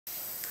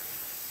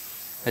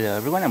Hello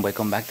everyone and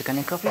welcome back to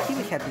Can Coffee. Here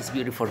we have this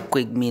beautiful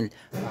quick Mill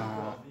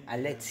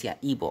Alexia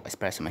EVO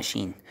espresso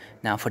machine.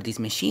 Now for this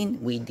machine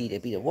we did a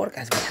bit of work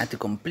as we had to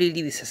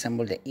completely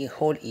disassemble the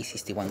whole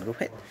E61 group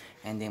head,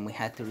 and then we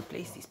had to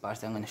replace these parts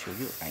that I'm going to show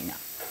you right now.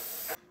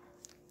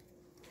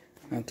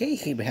 Okay,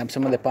 here we have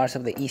some of the parts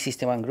of the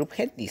E61 group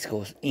head. This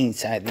goes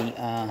inside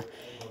the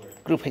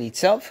group head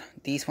itself.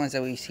 These ones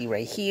that we see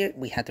right here,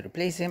 we had to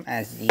replace them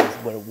as these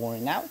were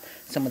worn out.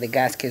 Some of the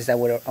gaskets that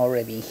were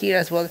already in here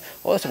as well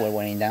also were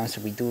wearing down,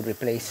 so we do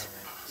replace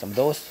some of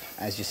those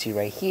as you see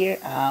right here.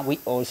 We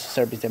also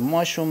service the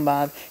mushroom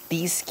valve.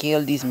 This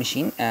scaled this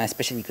machine,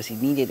 especially because it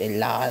needed a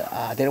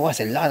lot, there was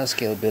a lot of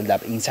scale build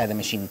up inside the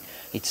machine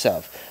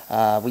itself.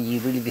 We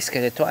really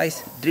descaled it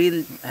twice,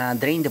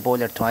 drained the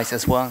boiler twice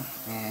as well,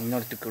 in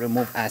order to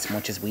remove as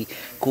much as we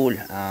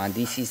could.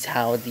 This is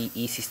how the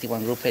E61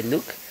 group head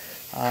looked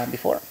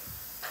before.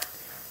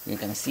 You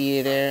can see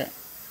it there.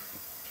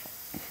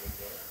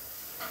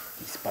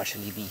 It's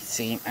partially the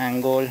same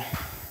angle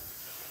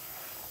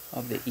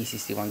of the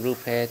E61 group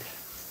head.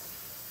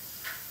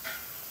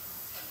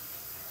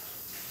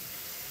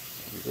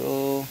 There you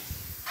go.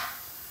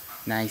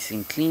 Nice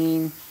and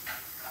clean.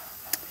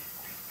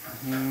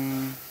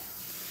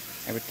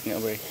 Everything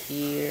over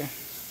here.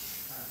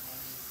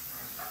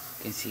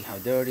 You can see how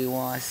dirty it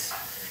was.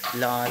 A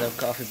lot of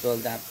coffee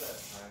buildup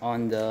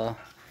on the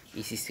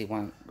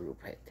E61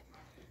 group head.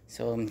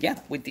 So yeah,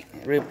 we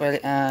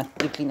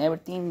clean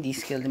everything,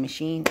 descaled the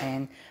machine,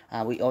 and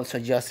we also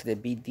adjusted a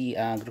bit the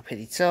group head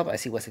itself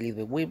as it was a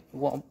little bit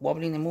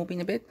wobbling and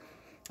moving a bit.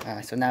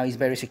 So now it's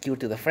very secure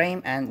to the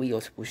frame, and we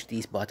also pushed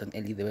this button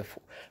a little bit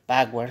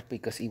backward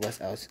because it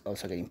was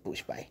also getting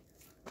pushed by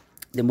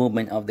the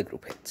movement of the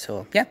group head.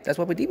 So yeah, that's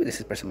what we did with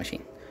this espresso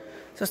machine.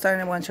 So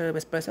starting at 1 shot of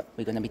espresso,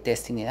 we're going to be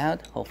testing it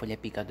out. Hopefully I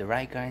pick up the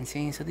right current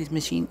settings of this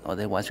machine,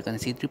 otherwise we're going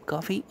to see drip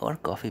coffee or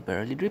coffee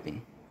barely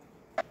dripping.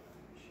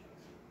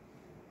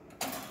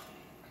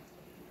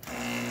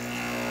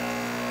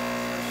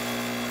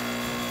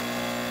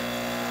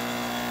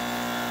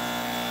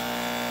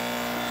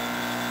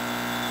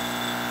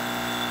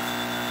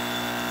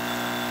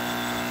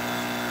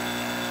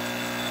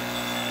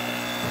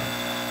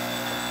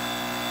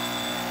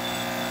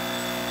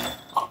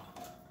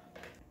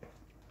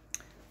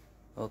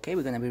 Okay,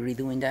 we're gonna be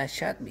redoing that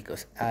shot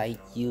because I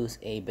use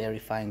a very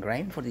fine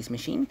grind for this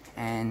machine,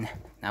 and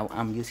now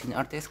I'm using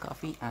our test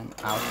coffee and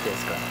our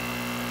test grind.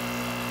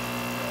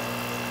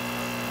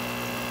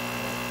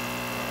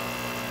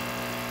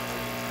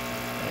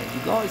 There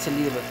you go. It's a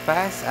little bit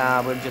fast.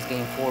 We're just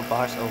getting 4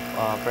 bars of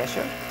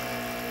pressure.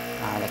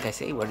 Like I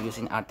say, we're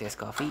using our test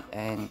coffee,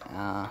 and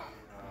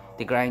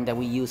the grind that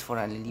we use for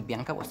our Lily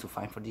Bianca was too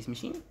fine for this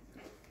machine.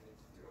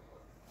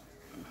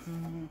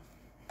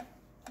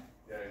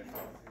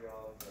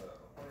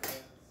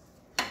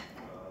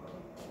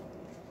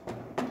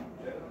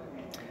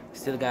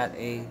 Still got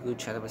a good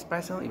shot of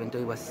espresso, even though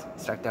it was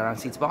struck around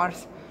 6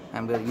 bars.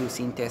 And we're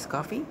using test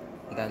coffee.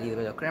 We got a little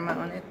bit of crema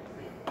on it.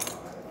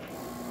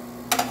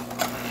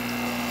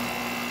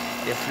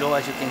 The flow,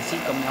 as you can see,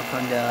 coming up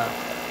from the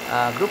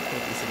group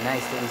head is a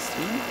nice little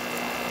stream.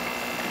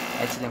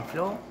 Excellent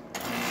flow.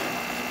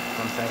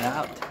 Comes right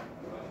out.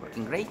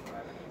 Working great.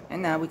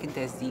 And now we can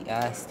test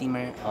the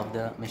steamer of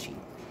the machine.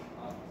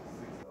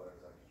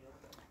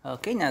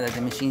 Okay, now that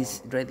the machine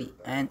is ready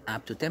and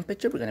up to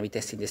temperature, we're going to be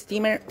testing the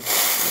steamer.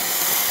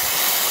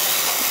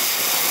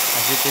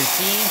 As you can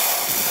see,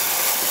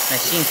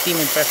 machine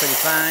steaming perfectly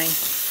fine.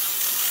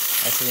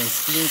 Excellent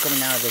steam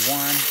coming out of the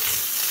one.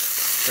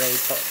 Great,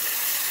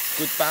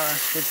 good power,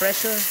 good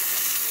pressure.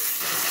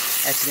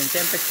 Excellent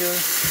temperature.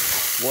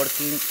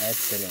 Working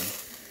excellent.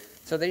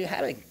 So there you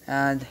have it.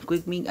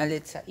 Quick Mill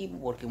Alexia EVO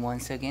working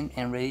once again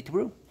and ready to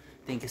brew.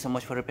 Thank you so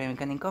much for repairing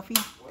Can Coffee.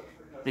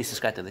 Please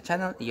subscribe to the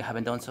channel if you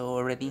haven't done so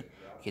already.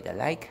 Hit a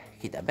like,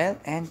 hit a bell,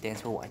 and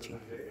thanks for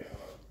watching.